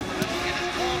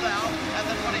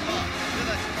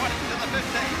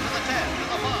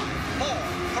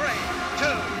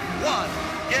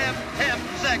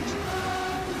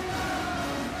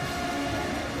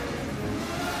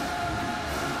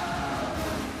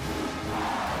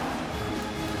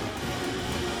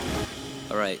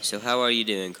All right, so how are you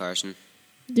doing, Carson?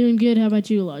 Doing good. How about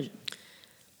you, Elijah?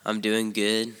 I'm doing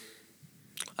good.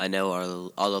 I know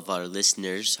all of our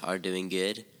listeners are doing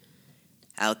good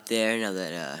out there now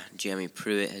that Jeremy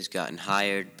Pruitt has gotten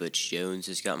hired, Butch Jones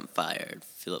has gotten fired,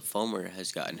 Philip Fulmer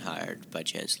has gotten hired by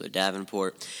Chancellor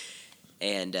Davenport,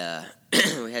 and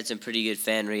we had some pretty good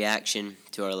fan reaction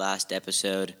to our last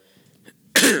episode.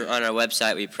 On our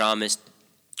website, we promised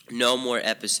no more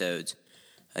episodes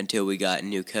until we got a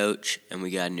new coach, and we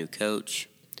got a new coach.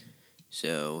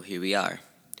 So here we are.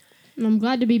 I'm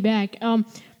glad to be back.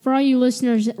 For all you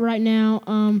listeners right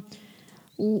now,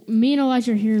 me and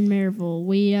Elijah are here in Maryville.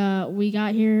 We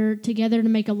got here together to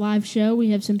make a live show. We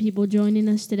have some people joining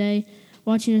us today,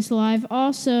 watching us live.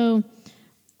 Also,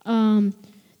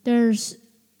 there's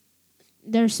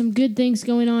some good things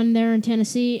going on there in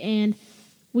Tennessee, and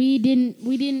we didn't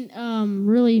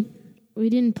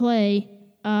play.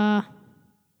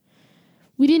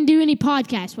 We didn't do any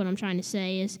podcasts. What I'm trying to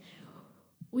say is,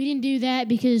 we didn't do that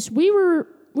because we were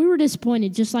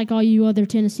disappointed, just like all you other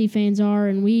Tennessee fans are,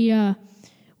 and we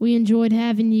enjoyed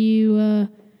having you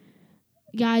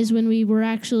guys when we were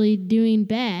actually doing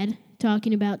bad,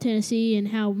 talking about Tennessee and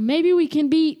how maybe we can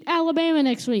beat Alabama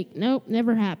next week. Nope,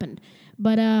 never happened.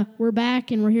 But we're back,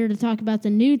 and we're here to talk about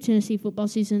the new Tennessee football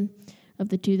season of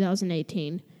the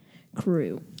 2018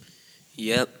 crew.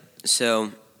 Yep.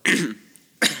 So,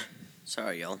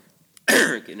 sorry, y'all.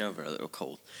 Getting over a little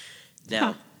cold.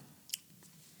 Now,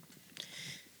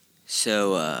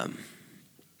 so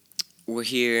we're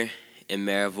here in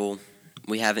Maryville.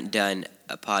 We haven't done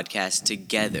a podcast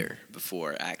together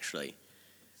before, actually.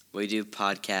 We do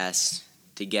podcasts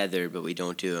together, but we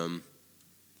don't do them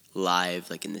live,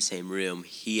 like in the same room.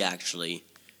 He actually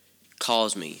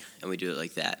calls me, and we do it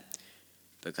like that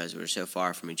because we're so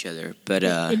far from each other. But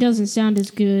it doesn't sound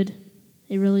as good.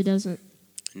 It really doesn't.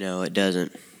 No, it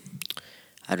doesn't.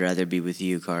 I'd rather be with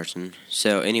you, Carson.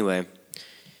 So anyway,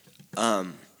 what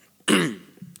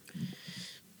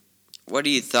are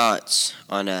your thoughts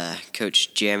on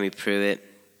Coach Jeremy Pruitt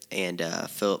and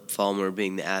Philip Fulmer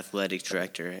being the athletic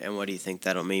director, and what do you think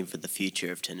that'll mean for the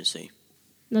future of Tennessee?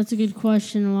 That's a good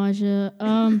question, Elijah.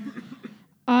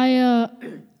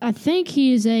 I think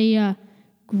he is a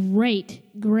great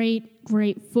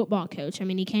football coach. I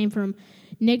mean, he came from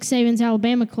Nick Saban's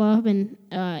Alabama club, and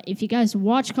if you guys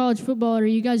watch college football or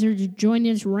you guys are just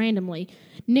joining us randomly,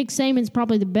 Nick Saban's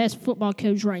probably the best football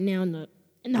coach right now in the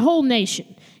whole nation,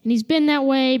 and he's been that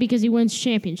way because he wins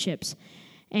championships.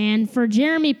 And for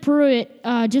Jeremy Pruitt,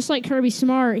 just like Kirby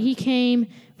Smart, he came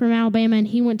from Alabama and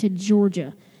he went to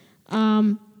Georgia.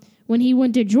 When he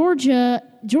went to Georgia,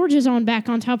 Georgia's back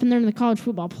on top, and they're in the college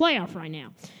football playoff right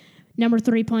now. Number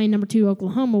 3 playing number 2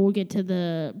 Oklahoma. We'll get to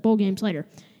the bowl games later.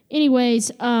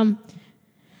 Anyways,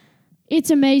 it's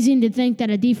amazing to think that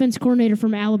a defense coordinator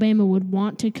from Alabama would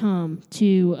want to come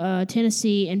to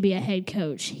Tennessee and be a head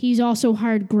coach. He's also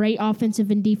hired great offensive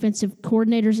and defensive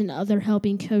coordinators and other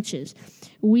helping coaches.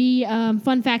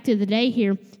 Fun fact of the day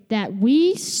here, that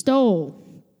we stole.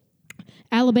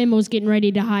 Alabama was getting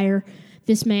ready to hire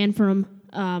this man from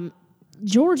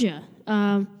Georgia.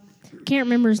 Can't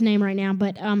remember his name right now,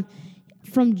 but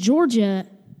from Georgia,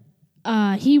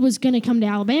 he was going to come to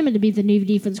Alabama to be the new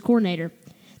defense coordinator.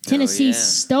 Tennessee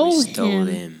stole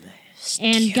him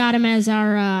and got him as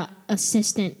our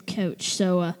assistant coach.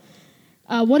 So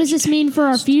what does this mean for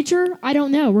our future? I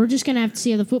don't know. We're just going to have to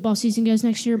see how the football season goes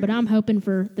next year, but I'm hoping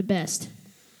for the best.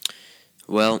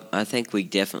 Well, I think we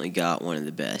definitely got one of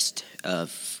the best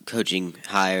of coaching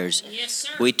hires. Yes,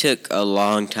 sir. We took a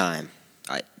long time.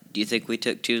 Do you think we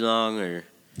took too long, or?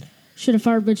 Should have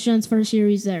fired Butch Jones first year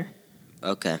he's there.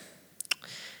 Okay.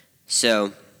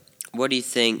 So, what do you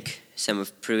think some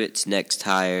of Pruitt's next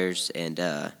hires and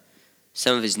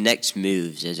some of his next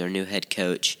moves as our new head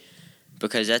coach?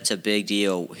 Because that's a big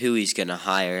deal, who he's going to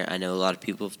hire. I know a lot of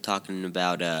people talking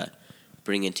about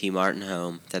bringing T. Martin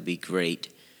home. That'd be great.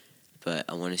 But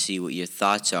I want to see what your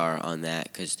thoughts are on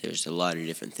that, because there's a lot of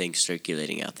different things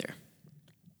circulating out there.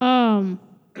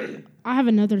 I have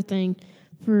another thing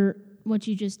for what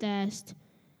you just asked.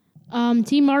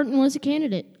 T. Martin was a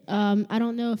candidate. I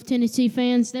don't know if Tennessee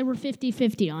fans, they were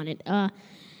 50-50 on it.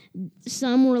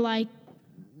 Some were like,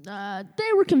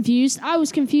 they were confused. I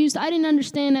was confused. I didn't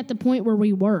understand at the point where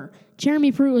we were.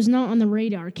 Jeremy Pruitt was not on the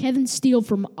radar. Kevin Steele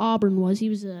from Auburn was. He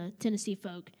was a Tennessee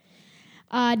folk.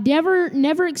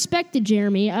 Never expected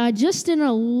Jeremy. Just in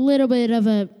a little bit of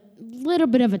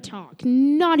a talk.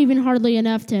 Not even hardly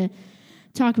enough to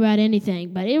talk about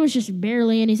anything, but it was just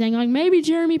barely anything. Like maybe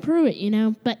Jeremy Pruitt,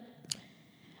 But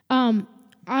I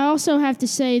also have to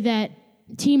say that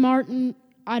T. Martin,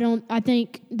 I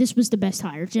think this was the best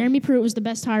hire. Jeremy Pruitt was the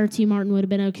best hire. T. Martin would have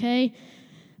been okay.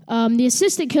 The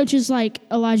assistant coaches, like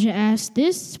Elijah asked,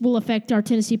 this will affect our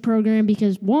Tennessee program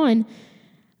because, one,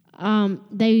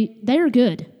 they are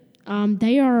good.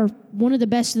 They are one of the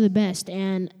best,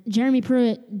 and Jeremy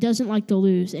Pruitt doesn't like to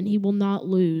lose, and he will not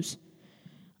lose.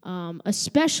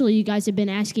 Especially, you guys have been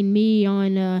asking me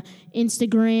on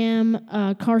Instagram,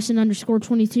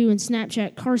 Carson_22, and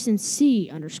Snapchat,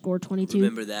 CarsonC_22.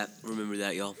 Remember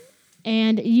that, y'all.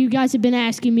 And you guys have been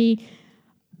asking me,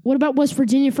 what about West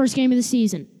Virginia first game of the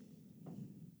season?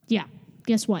 Yeah,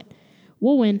 guess what?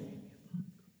 We'll win.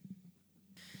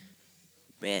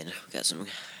 Man, we got some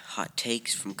hot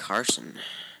takes from Carson.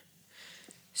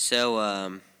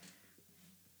 So,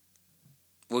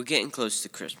 we're getting close to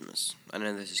Christmas. I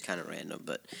know this is kind of random,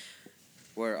 but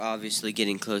we're obviously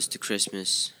getting close to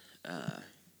Christmas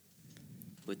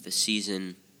with the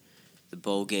season. The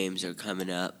bowl games are coming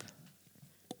up.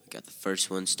 We got the first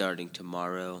one starting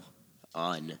tomorrow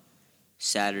on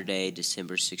Saturday,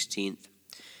 December 16th.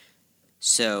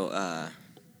 So,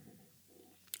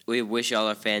 we wish all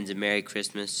our fans a Merry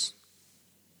Christmas.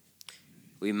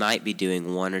 We might be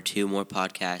doing one or two more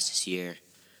podcasts this year,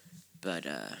 but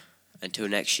until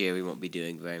next year, we won't be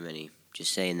doing very many.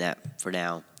 Just saying that for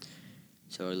now,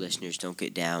 so our listeners don't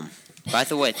get down. By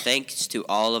the way, thanks to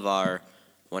all of our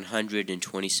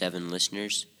 127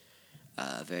 listeners.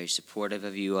 Very supportive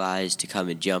of you guys to come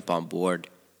and jump on board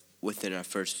within our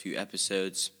first few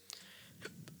episodes.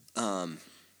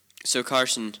 So,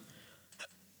 Carson,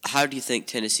 how do you think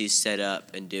Tennessee's set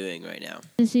up and doing right now?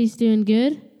 Tennessee's doing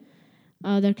good.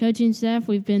 Their coaching staff,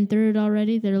 we've been through it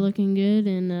already. They're looking good,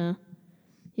 and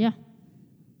yeah.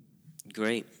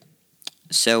 Great.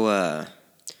 So,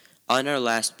 on our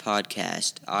last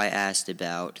podcast, I asked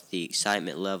about the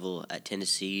excitement level at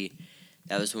Tennessee.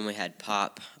 That was when we had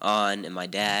Pop on and my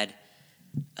dad.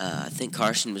 I think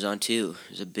Carson was on too.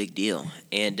 It was a big deal.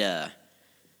 And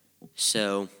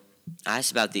so I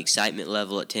asked about the excitement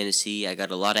level at Tennessee. I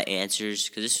got a lot of answers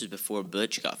because this was before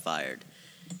Butch got fired.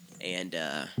 And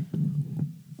it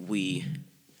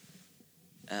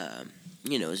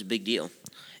was a big deal.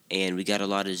 And we got a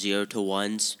lot of 0 to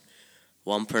 1s.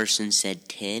 One person said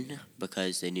 10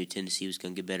 because they knew Tennessee was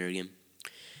going to get better again.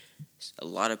 A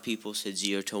lot of people said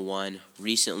 0 to 1.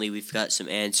 Recently, we've got some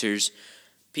answers.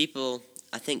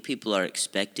 I think people are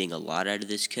expecting a lot out of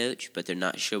this coach, but they're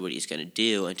not sure what he's going to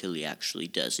do until he actually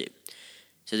does it.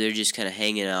 So they're just kind of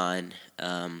hanging on.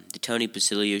 The Tony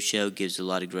Basilio show gives a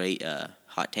lot of great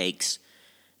hot takes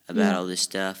about all this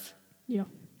stuff. Yeah.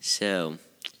 So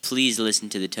please listen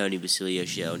to the Tony Basilio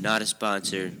show. Not a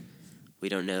sponsor. We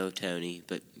don't know Tony,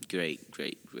 but great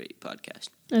podcast.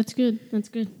 That's good.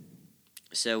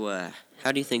 So,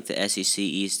 how do you think the SEC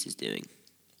East is doing?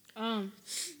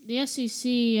 The SEC,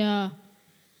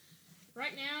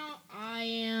 right now, I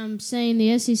am saying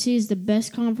the SEC is the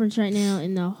best conference right now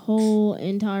in the whole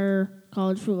entire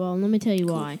college football. And let me tell you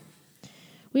why.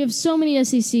 We have so many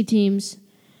SEC teams.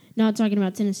 Not talking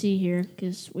about Tennessee here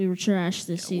because we were trash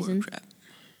this season.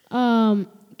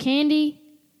 Candy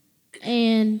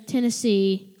and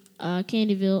Tennessee,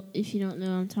 Candyville, if you don't know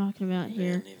what I'm talking about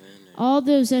here. All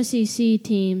those SEC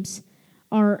teams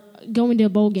are going to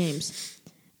bowl games.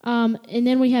 And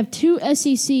then we have 2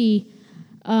 SEC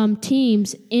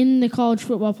teams in the college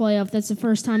football playoff. That's the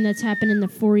first time that's happened in the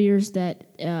 4 years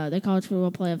that the college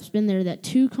football playoff's been there, that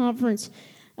 2 conference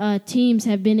teams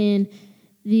have been in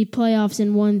the playoffs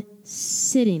in one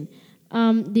sitting.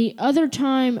 The other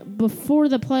time before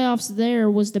the playoffs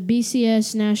there was the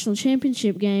BCS National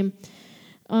Championship game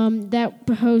that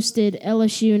hosted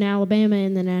LSU and Alabama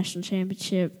in the National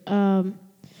Championship.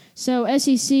 So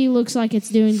SEC looks like it's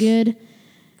doing good,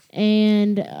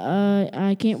 and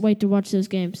I can't wait to watch those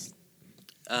games.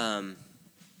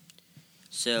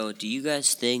 So do you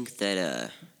guys think that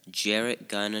Jarrett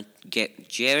Garantano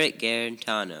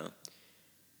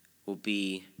will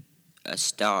be a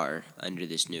star under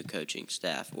this new coaching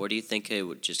staff? Or do you think it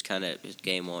would just kind of, his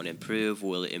game won't improve?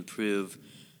 Will it improve?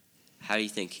 How do you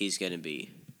think he's going to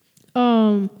be?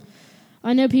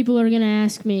 I know people are going to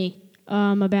ask me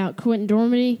about Quentin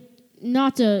Dormady.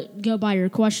 Not to go by your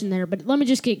question there, but let me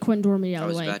just get Quentin Dormady out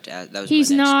of the way. That was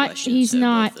he's my next not. question, He's so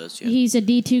not. both those, yeah. He's a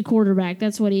D2 quarterback.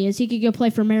 That's what he is. He could go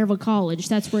play for Maryville College.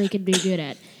 That's where he could do good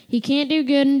at. He can't do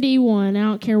good in D1. I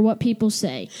don't care what people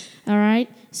say. All right.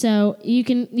 So you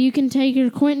can take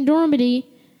your Quentin Dormady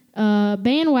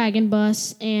bandwagon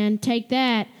bus and take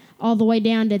that all the way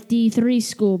down to D3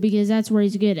 school because that's where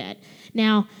he's good at.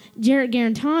 Now, Jarrett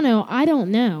Garantano, I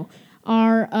don't know.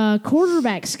 Our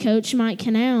quarterbacks coach, Mike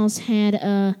Canals, had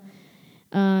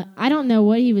I don't know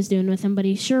what he was doing with him, but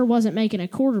he sure wasn't making a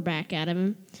quarterback out of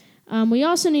him. We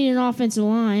also need an offensive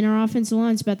line. Our offensive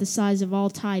line's about the size of all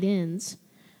tight ends.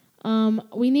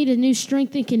 We need a new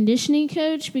strength and conditioning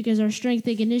coach because our strength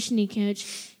and conditioning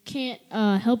coach can't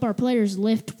help our players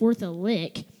lift worth a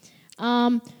lick.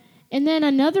 And then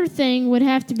another thing would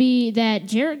have to be that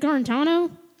Jarrett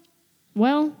Garantano,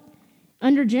 well,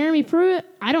 under Jeremy Pruitt,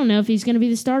 I don't know if he's going to be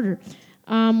the starter.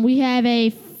 We have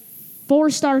a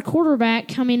 4-star quarterback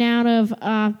coming out of,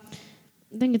 I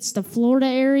think it's the Florida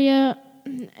area.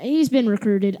 He's been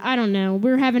recruited. I don't know.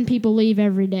 We're having people leave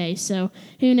every day, so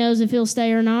who knows if he'll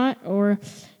stay or not. Or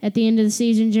at the end of the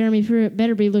season, Jeremy Pruitt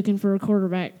better be looking for a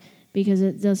quarterback because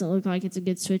it doesn't look like it's a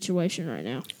good situation right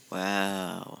now.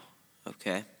 Wow.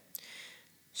 Okay.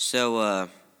 So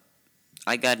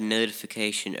I got a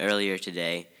notification earlier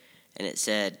today, and it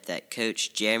said that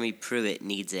Coach Jeremy Pruitt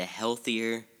needs a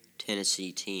healthier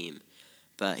Tennessee team.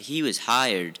 But he was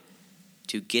hired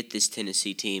to get this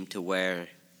Tennessee team to where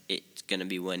it's going to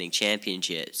be winning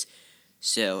championships.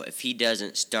 So if he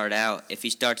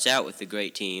starts out with a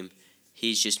great team,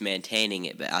 he's just maintaining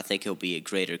it. But I think he'll be a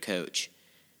greater coach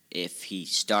if he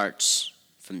starts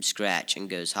from scratch and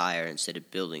goes higher instead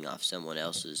of building off someone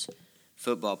else's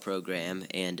football program.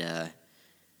 And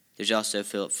there's also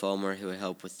Philip Fulmer who will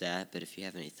help with that. But if you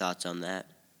have any thoughts on that.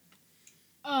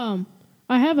 I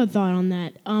have a thought on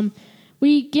that.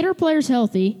 We get our players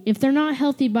healthy. If they're not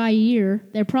healthy by a year,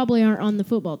 they probably aren't on the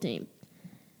football team.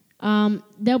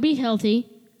 They'll be healthy.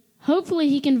 Hopefully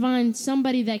he can find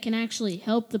somebody that can actually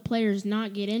help the players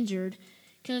not get injured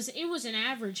because it was an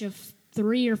average of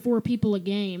 3 or 4 people a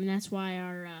game, and that's why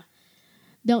our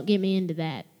don't get me into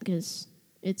that because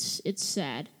it's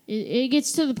sad. It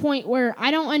gets to the point where I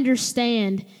don't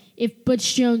understand if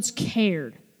Butch Jones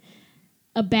cared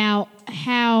about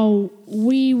how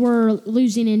we were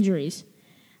losing injuries.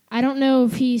 I don't know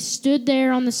if he stood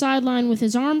there on the sideline with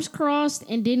his arms crossed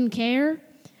and didn't care,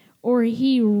 or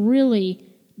he really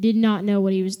did not know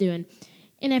what he was doing.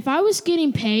 And if I was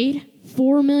getting paid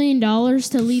 $4 million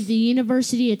to leave the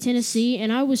University of Tennessee,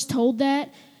 and I was told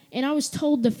that, and I was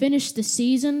told to finish the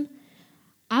season,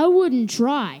 I wouldn't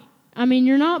try. I mean,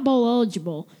 you're not bowl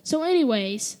eligible. So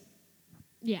anyways,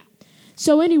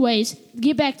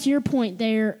 get back to your point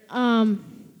there.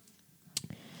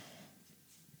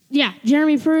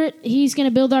 Jeremy Pruitt, he's going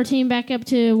to build our team back up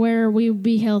to where we will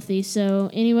be healthy. So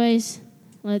anyways,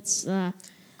 let's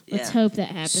hope that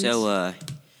happens. So a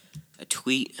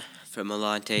tweet from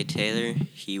Alontae Taylor.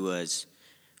 He was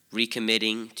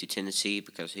recommitting to Tennessee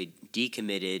because he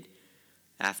decommitted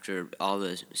after all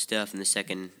the stuff in the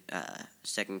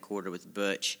second quarter with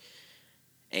Butch.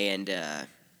 And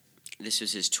this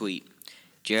was his tweet.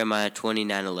 Jeremiah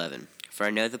 29:11. For I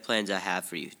know the plans I have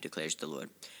for you, declares the Lord.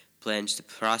 Plans to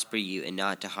prosper you and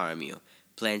not to harm you.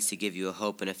 Plans to give you a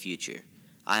hope and a future.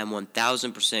 I am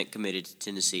 1,000% committed to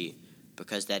Tennessee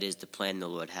because that is the plan the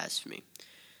Lord has for me.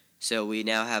 So we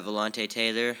now have Alontae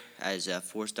Taylor as a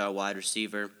 4-star wide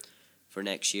receiver for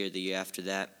next year, the year after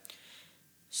that.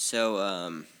 So,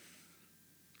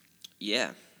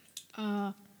 I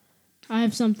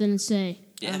have something to say.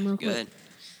 Yeah, real go quick. ahead.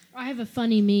 I have a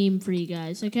funny meme for you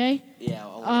guys, okay? Yeah,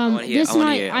 I want to hear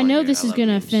I know this is going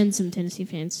to offend some Tennessee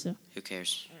fans, so. Who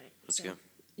cares? Let's go.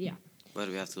 Yeah. What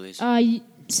do we have to lose?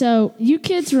 So, you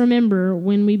kids remember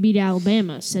when we beat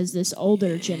Alabama, says this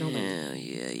older gentleman.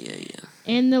 Yeah.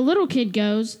 And the little kid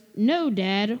goes, no,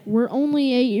 Dad, we're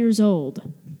only 8 years old.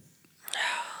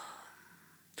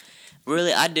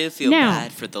 Really, I do feel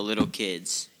bad for the little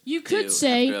kids. You could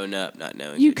say, have grown up not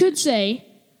knowing. You could say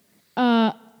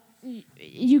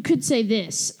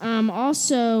this.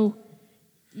 Also,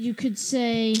 you could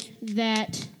say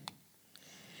that.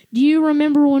 Do you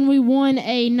remember when we won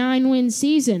a 9-win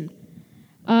season?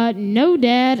 No,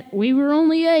 Dad. We were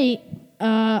only 8.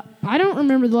 I don't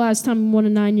remember the last time we won a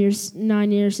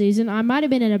 9-year season. I might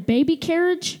have been in a baby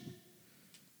carriage.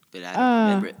 But I don't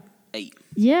remember it. 8.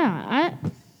 Yeah, I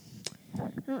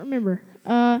don't remember.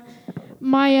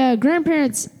 My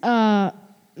grandparents,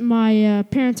 my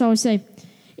parents always say,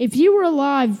 if you were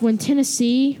alive when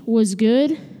Tennessee was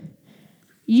good,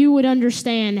 you would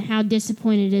understand how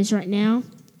disappointed it is right now.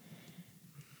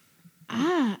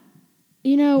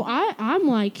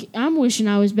 I'm wishing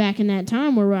I was back in that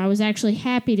time where I was actually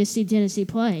happy to see Tennessee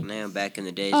play. Now back in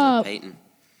the days of Peyton.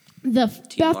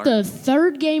 About the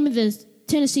third game of the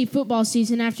Tennessee football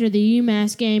season after the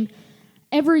UMass game,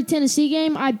 every Tennessee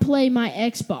game I'd play my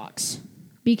Xbox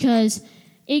because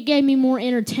it gave me more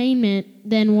entertainment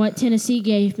than what Tennessee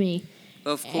gave me.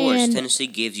 Well, of course, And- Tennessee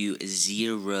gives you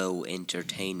zero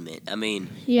entertainment. I mean,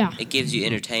 Yeah. it gives you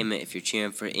entertainment if you're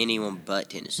cheering for anyone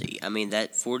but Tennessee. I mean,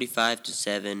 that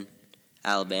 45-7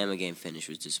 Alabama game finish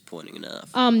was disappointing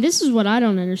enough. This is what I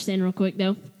don't understand real quick,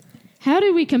 though. How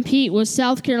do we compete with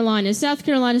South Carolina? South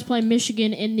Carolina's playing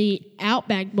Michigan in the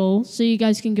Outback Bowl, so you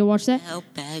guys can go watch that.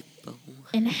 Outback Bowl.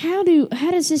 And how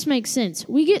does this make sense?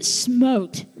 We get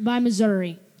smoked by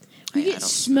Missouri. We Hey, I get don't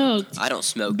smoked I don't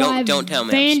smoke. by Don't tell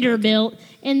me I'm smoking. Vanderbilt,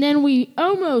 and then we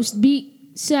almost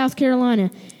beat South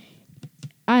Carolina.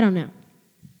 I don't know.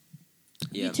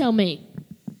 Yeah. You tell me.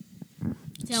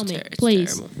 Tell me, It's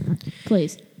please. terrible.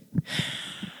 Please.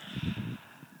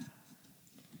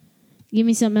 Give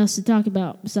me something else to talk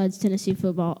about besides Tennessee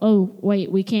football. Oh,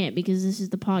 wait, we can't because this is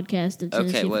the podcast of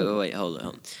Tennessee Okay, football. wait. Hold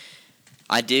on.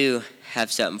 I do have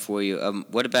something for you.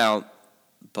 What about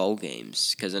bowl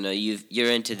games? Because I know you're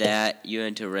into that. You're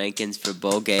into rankings for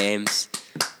bowl games.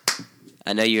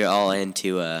 I know you're all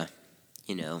into,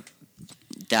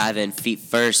 diving feet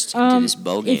first into this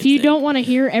bowl game If you thing. don't want to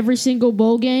hear every single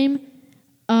bowl game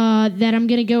that I'm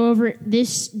going to go over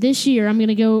this year,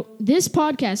 this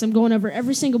podcast, I'm going over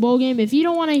every single bowl game. If you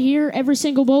don't want to hear every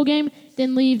single bowl game,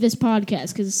 then leave this podcast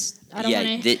because I don't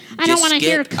want to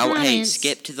hear comments. Hey,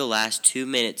 skip to the last 2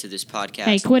 minutes of this podcast.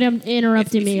 Hey, quit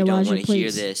interrupting if me, you don't Elijah, want to hear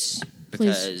please. this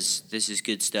because this is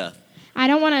good stuff. I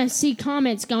don't want to see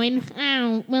comments going,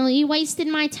 oh, well, you wasted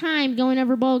my time going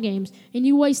over bowl games, and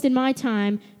you wasted my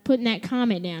time putting that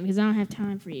comment down because I don't have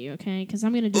time for you, okay? Because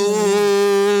I'm going to do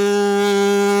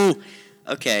that.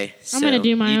 Okay, so I'm gonna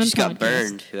do my you own just got podcast.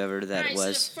 burned, whoever that All right,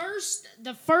 was. So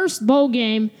the first bowl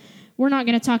game, we're not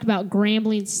going to talk about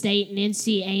Grambling State and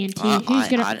NCA&T.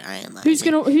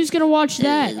 Who's gonna watch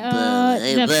that?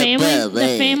 The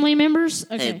family members.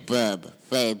 Okay.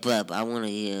 Hey, Bub, I want to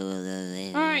hear.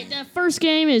 All right. The first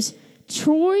game is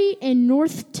Troy and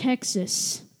North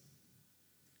Texas.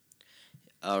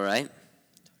 All right.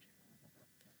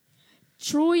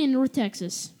 Troy and North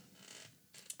Texas.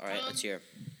 All right, let's hear.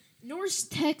 North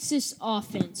Texas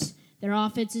offense. Their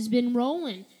offense has been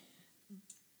rolling,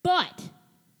 but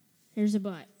there's a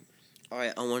but. All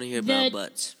right, I want to hear about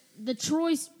butts. The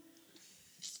Troy's.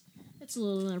 That's a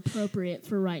little inappropriate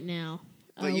for right now.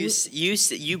 But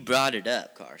you brought it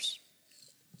up, Cars.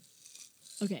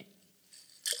 Okay.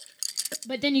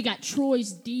 But then you got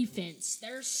Troy's defense.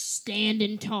 They're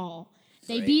standing tall.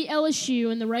 They Right. beat LSU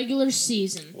in the regular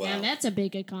season. Wow. Now, that's a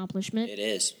big accomplishment. It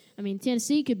is. I mean,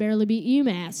 Tennessee could barely beat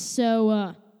UMass.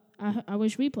 So I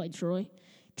wish we played Troy.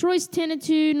 Troy's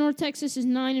 10-2. North Texas is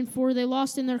 9-4. They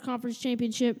lost in their conference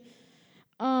championship.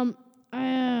 Here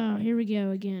we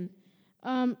go again.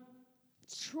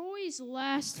 Troy's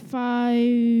last 5.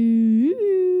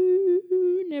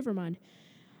 Never mind.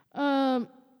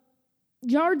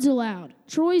 Yards allowed.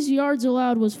 Troy's yards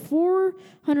allowed was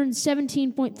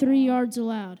 417.3 yards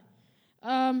allowed.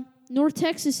 North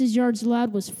Texas's yards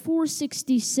allowed was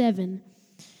 467.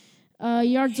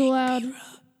 Yards allowed.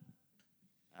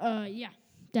 Yeah,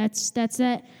 that's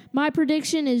that. My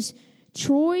prediction is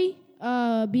Troy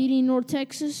beating North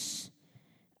Texas.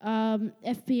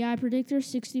 FPI predictor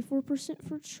 64%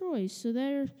 for Troy. So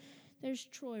there's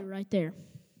Troy right there.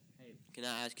 Can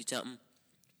I ask you something?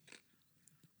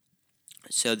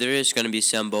 So there is going to be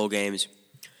some bowl games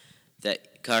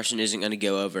that Carson isn't going to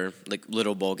go over, like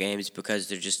little bowl games, because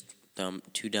they're just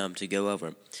too dumb to go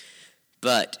over.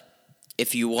 But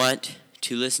if you want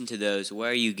to listen to those, where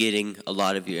are you getting a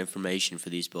lot of your information for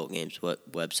these bowl games?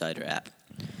 What website or app?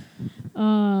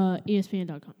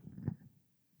 ESPN.com.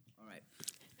 All right.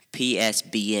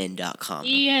 PSBN.com.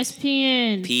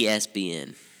 ESPN.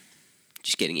 PSBN.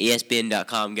 Just kidding.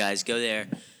 ESPN.com, guys. Go there.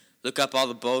 Look up all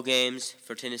the bowl games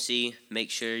for Tennessee. Make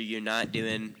sure you're not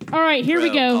doing. All right, here we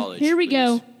go. college, Here we please.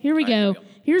 go. Here we All right, here go. we go.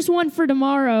 Here's one for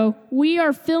tomorrow. We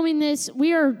are filming this.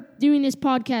 We are doing this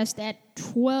podcast at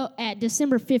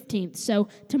December 15th. So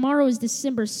tomorrow is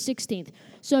December 16th.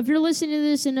 So if you're listening to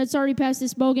this and it's already past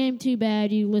this bowl game, too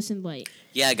bad you listened late.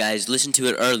 Yeah, guys, listen to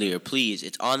it earlier, please.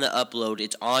 It's on the upload.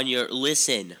 It's on your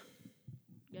listen.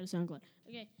 Got a SoundCloud.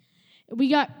 Okay. We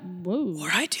got Or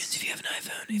iTunes if you have an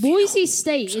iPhone. If you Boise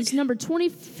State is number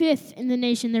 25th in the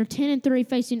nation. They're 10-3,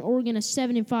 facing Oregon, a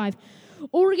 7-5.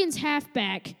 Oregon's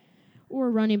halfback or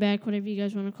running back, whatever you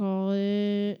guys want to call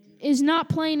it, is not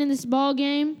playing in this ball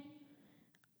game.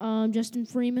 Justin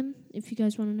Freeman, if you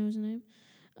guys want to know his name.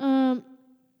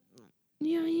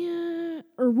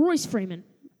 Or Royce Freeman.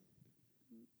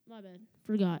 My bad,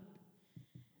 forgot.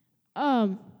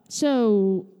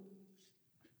 So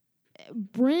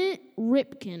Brent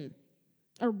Ripken,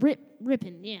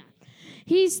 yeah.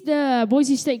 He's the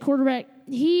Boise State quarterback.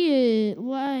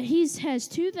 He's has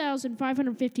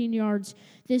 2,515 yards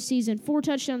this season, 4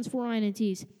 touchdowns, 4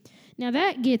 INTs. Now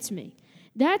that gets me.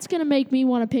 That's going to make me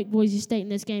want to pick Boise State in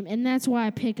this game, and that's why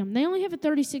I pick them. They only have a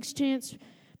 36%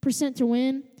 to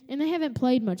win, and they haven't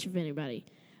played much of anybody.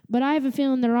 But I have a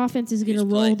feeling their offense is going to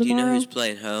roll tomorrow. Do you know who's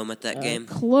playing home at that game?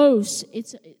 Close.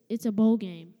 It's a bowl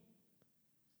game.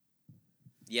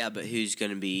 Yeah, but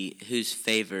who's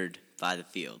favored by the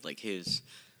field? Like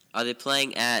are they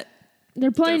playing at?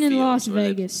 They're playing in Las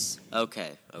Vegas.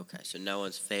 Okay. So no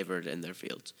one's favored in their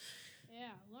fields. Yeah,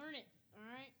 learn it.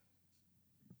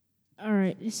 All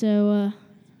right. So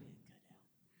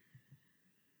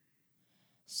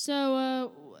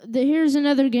here's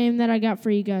another game that I got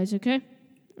for you guys. Okay.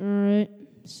 All right.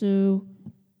 So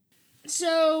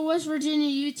West Virginia,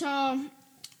 Utah.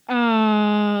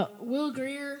 Will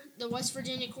Grier, the West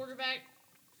Virginia quarterback,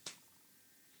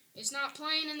 is not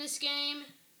playing in this game.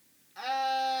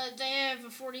 They have a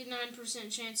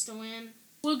 49% chance to win.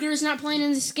 Will Grier's not playing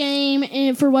in this game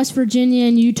and for West Virginia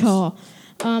and Utah.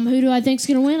 Who do I think's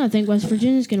going to win? I think West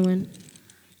Virginia's going to win.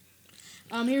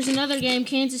 Here's another game.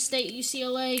 Kansas State,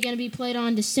 UCLA, going to be played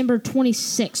on December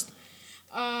 26th.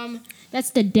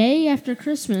 That's the day after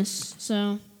Christmas.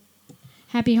 So,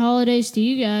 happy holidays to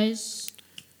you guys.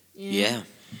 Yeah.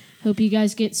 Hope you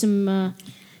guys get some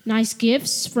nice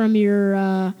gifts from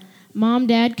your mom,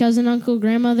 dad, cousin, uncle,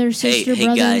 grandmother, sister,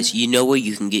 brother. Hey, guys, you know where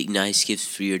you can get nice gifts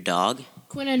for your dog?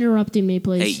 Quit interrupting me,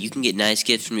 please. Hey, you can get nice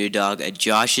gifts from your dog at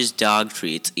Josh's Dog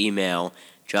Treats. Email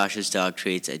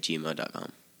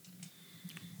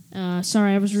joshsdogtreats@gmail.com.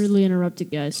 Sorry, I was rudely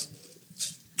interrupted, guys.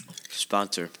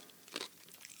 Sponsor.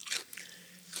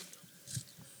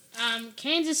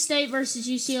 Kansas State versus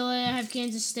UCLA. I have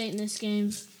Kansas State in this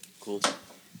game. Cool.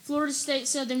 Florida State,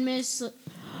 Southern Miss. Yeah,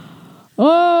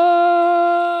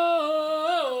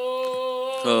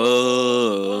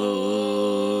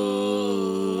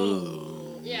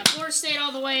 Florida State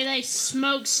all the way. They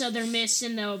smoked Southern Miss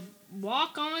in the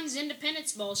Walk-On's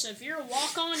Independence Bowl. So if you're a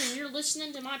walk-on and you're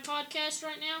listening to my podcast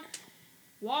right now,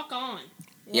 walk on.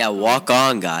 Walk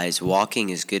on, guys. Walking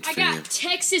is good for you. I got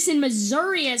Texas and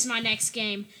Missouri as my next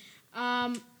game.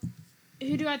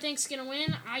 Who do I think's gonna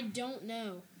win? I don't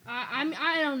know.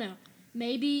 I don't know.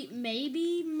 Maybe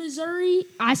Missouri.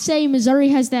 I say Missouri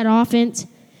has that offense,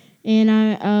 and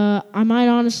I might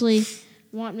honestly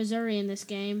want Missouri in this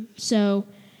game. So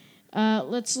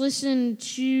let's listen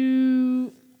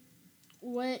to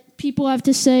what people have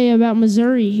to say about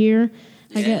Missouri here.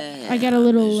 I got a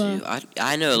little.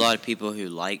 I know a lot of people who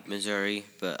like Missouri,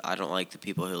 but I don't like the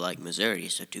people who like Missouri.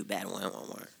 So too bad.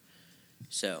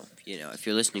 So if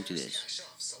you're listening to this.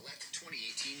 Select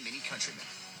 2018 Mini Countryman.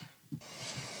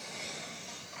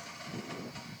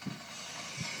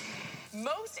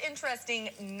 Most interesting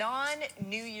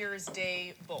non-New Year's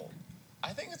Day bowl.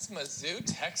 I think it's Mizzou,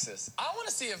 Texas. I want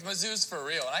to see if Mizzou's for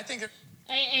real, and I think.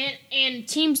 And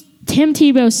Tim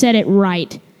Tebow said it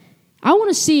right. I want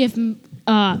to see if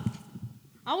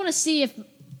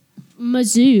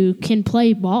Mizzou can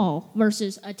play ball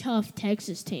versus a tough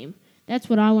Texas team. That's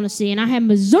what I want to see, and I have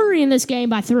Missouri in this game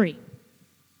by 3.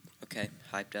 Okay,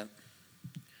 hyped up.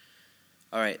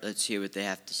 All right, let's hear what they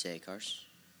have to say, Cars.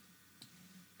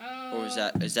 Or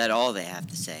is that all they have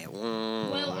to say?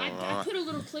 Well, I put a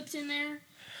little clips in there.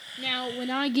 Now, when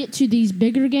I get to these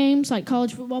bigger games, like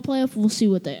college football playoff, we'll see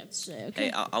what they have to say. Okay.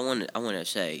 Hey, I want to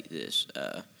say this.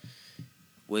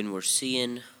 When we're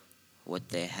seeing what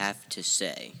they have to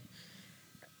say.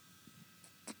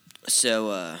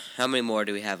 So, how many more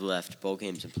do we have left? Bowl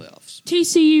games and playoffs.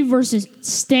 TCU versus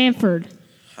Stanford.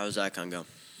 How's that gonna go?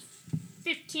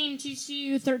 15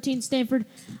 TCU, 13 Stanford.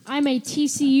 I'm a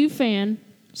TCU fan,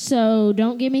 so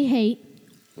don't give me hate.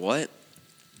 What?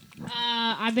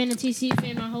 I've been a TCU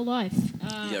fan my whole life.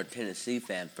 You're a Tennessee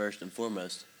fan, first and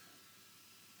foremost.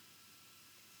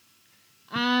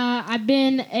 I've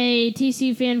been a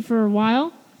TCU fan for a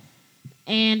while,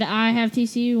 and I have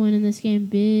TCU winning this game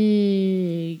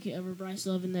big over Bryce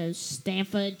Love and those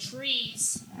Stanford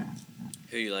trees.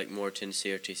 Who you like more,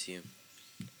 Tennessee or TCU?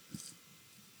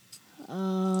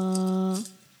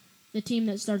 The team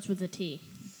that starts with a T.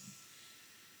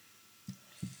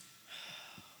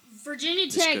 Virginia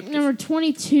Tech, number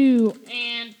 22,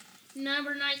 and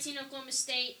number 19, Oklahoma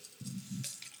State.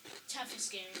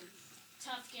 Toughest game.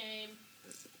 Tough game.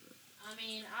 I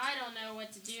mean, I don't know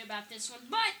what to do about this one,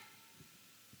 but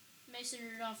Mason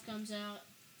Rudolph comes out.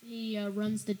 He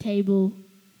runs the table,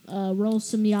 rolls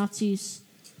some Yahtzees,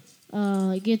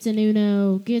 gets an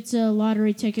Uno, gets a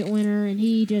lottery ticket winner, and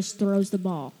he just throws the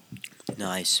ball.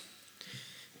 Nice.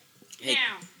 Hey.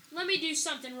 Now, let me do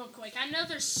something real quick. I know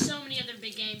there's so many other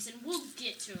big games, and we'll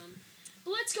get to them.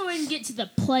 But let's go ahead and get to the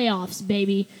playoffs,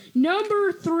 baby.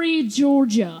 Number 3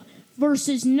 Georgia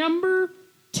versus number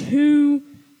 2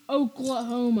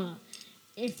 Oklahoma.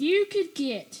 If you could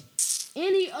get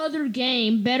any other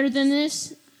game better than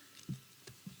this,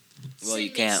 Well, you send me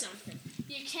can't. something.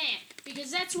 You can't,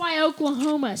 because that's why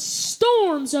Oklahoma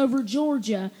storms over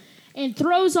Georgia and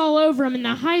throws all over them, and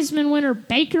the Heisman winner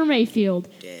Baker Mayfield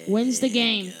wins the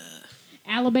game.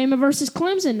 Alabama versus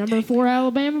Clemson. Number 4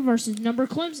 Alabama versus number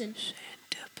Clemson.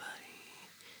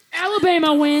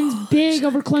 Alabama wins big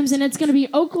over Clemson. It's going to be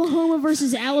Oklahoma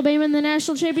versus Alabama in the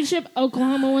national championship.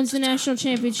 Oklahoma wins the national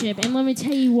championship. And let me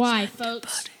tell you why,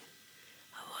 folks.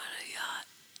 I want a yacht.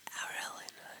 Really,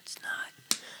 no, it's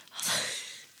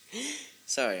not.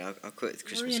 Sorry, I'll quit with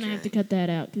Christmas. We're going to have to cut that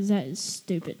out because that is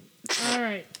stupid. All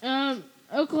right.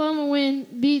 Oklahoma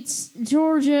beats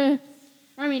Georgia.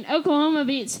 Oklahoma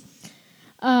beats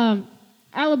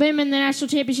Alabama in the national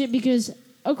championship because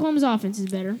Oklahoma's offense is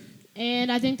better.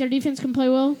 And I think their defense can play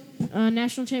well.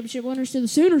 National championship winners to the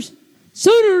Sooners.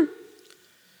 Sooner!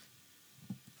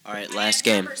 All right, last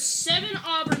game. Number 7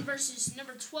 Auburn versus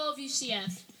number 12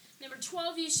 UCF. Number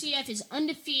 12 UCF is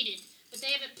undefeated, but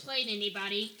they haven't played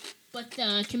anybody but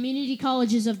the community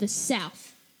colleges of the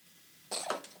South.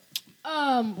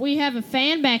 We have a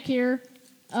fan back here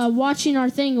watching our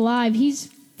thing live. He's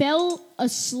fell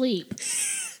asleep.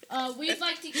 We'd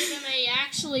like to give him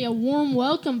a warm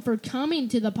welcome for coming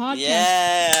to the podcast.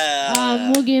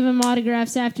 Yeah. We'll give him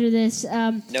autographs after this.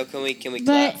 No, can we clap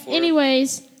But for him?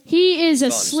 anyways, he is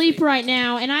asleep asleep. right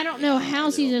now, and I don't know how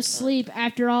he's asleep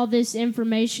after all this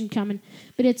information coming.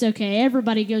 But it's okay.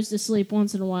 Everybody goes to sleep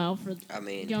once in a while for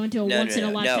going to a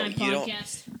once-in-a-lifetime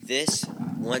podcast. This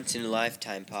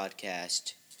once-in-a-lifetime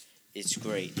podcast is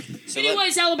great. So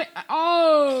Anyways,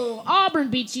 Auburn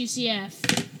beats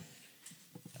UCF.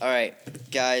 all right,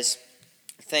 guys,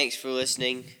 thanks for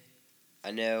listening.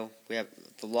 I know we have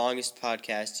the longest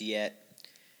podcast yet.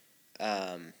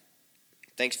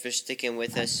 Thanks for sticking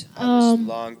with us on this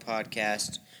long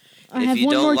podcast. I If have you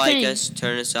one don't more like thing. us,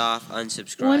 turn us off,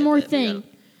 unsubscribe. One more But we thing. gotta-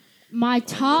 My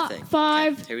top thing.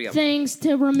 5 Okay, here we go. things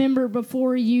to remember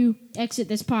before you exit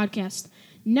this podcast.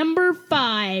 Number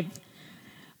 5,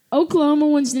 Oklahoma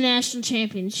wins the national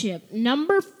championship.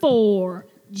 Number 4,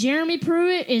 Jeremy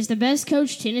Pruitt is the best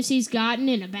coach Tennessee's gotten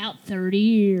in about 30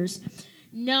 years.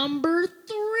 Number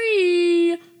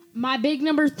 3, my big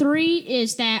number 3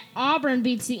 is that Auburn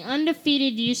beats the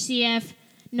undefeated UCF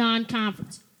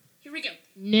non-conference. Here we go.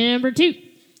 Number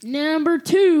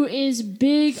 2 is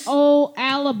big ol'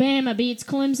 Alabama beats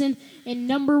Clemson. And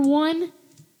number 1,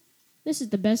 this is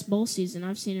the best bowl season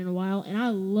I've seen in a while, and I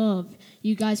love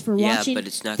you guys for watching. but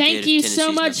it's not Thank good you if so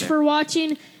Tennessee's not much there. for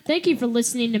watching. Thank you for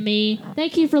listening to me.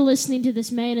 Thank you for listening to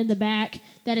this man in the back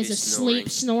that is Who's asleep,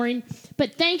 snoring.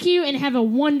 But thank you, and have a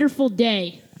wonderful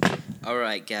day. All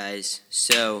right, guys.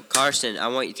 So, Carson, I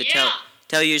want you to Yeah.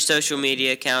 tell your social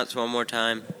media accounts one more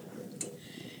time.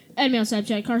 Add me on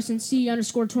Snapchat,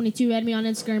 CarsonC_22. Add me on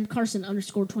Instagram,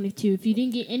 Carson_22. If you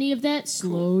didn't get any of that,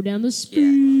 slow down the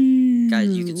speed. Guys,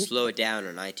 you can slow it down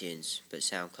on iTunes, but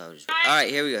SoundCloud is... All right,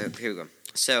 here we go.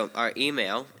 So, our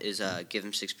email is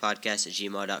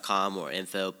give'em6podcast@gmail.com or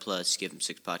info plus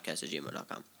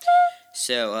give'em6podcast@gmail.com.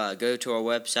 So, go to our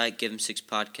website,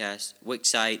 give'em6podcast,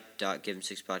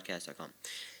 wixsite.give'em6podcast.com.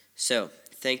 So,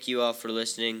 thank you all for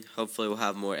listening. Hopefully, we'll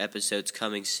have more episodes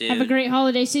coming soon. Have a great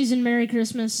holiday season. Merry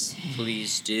Christmas.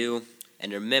 Please do.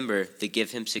 And remember, the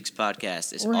Give Him 6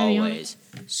 podcast is We're gonna be on it. always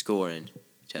scoring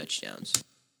touchdowns.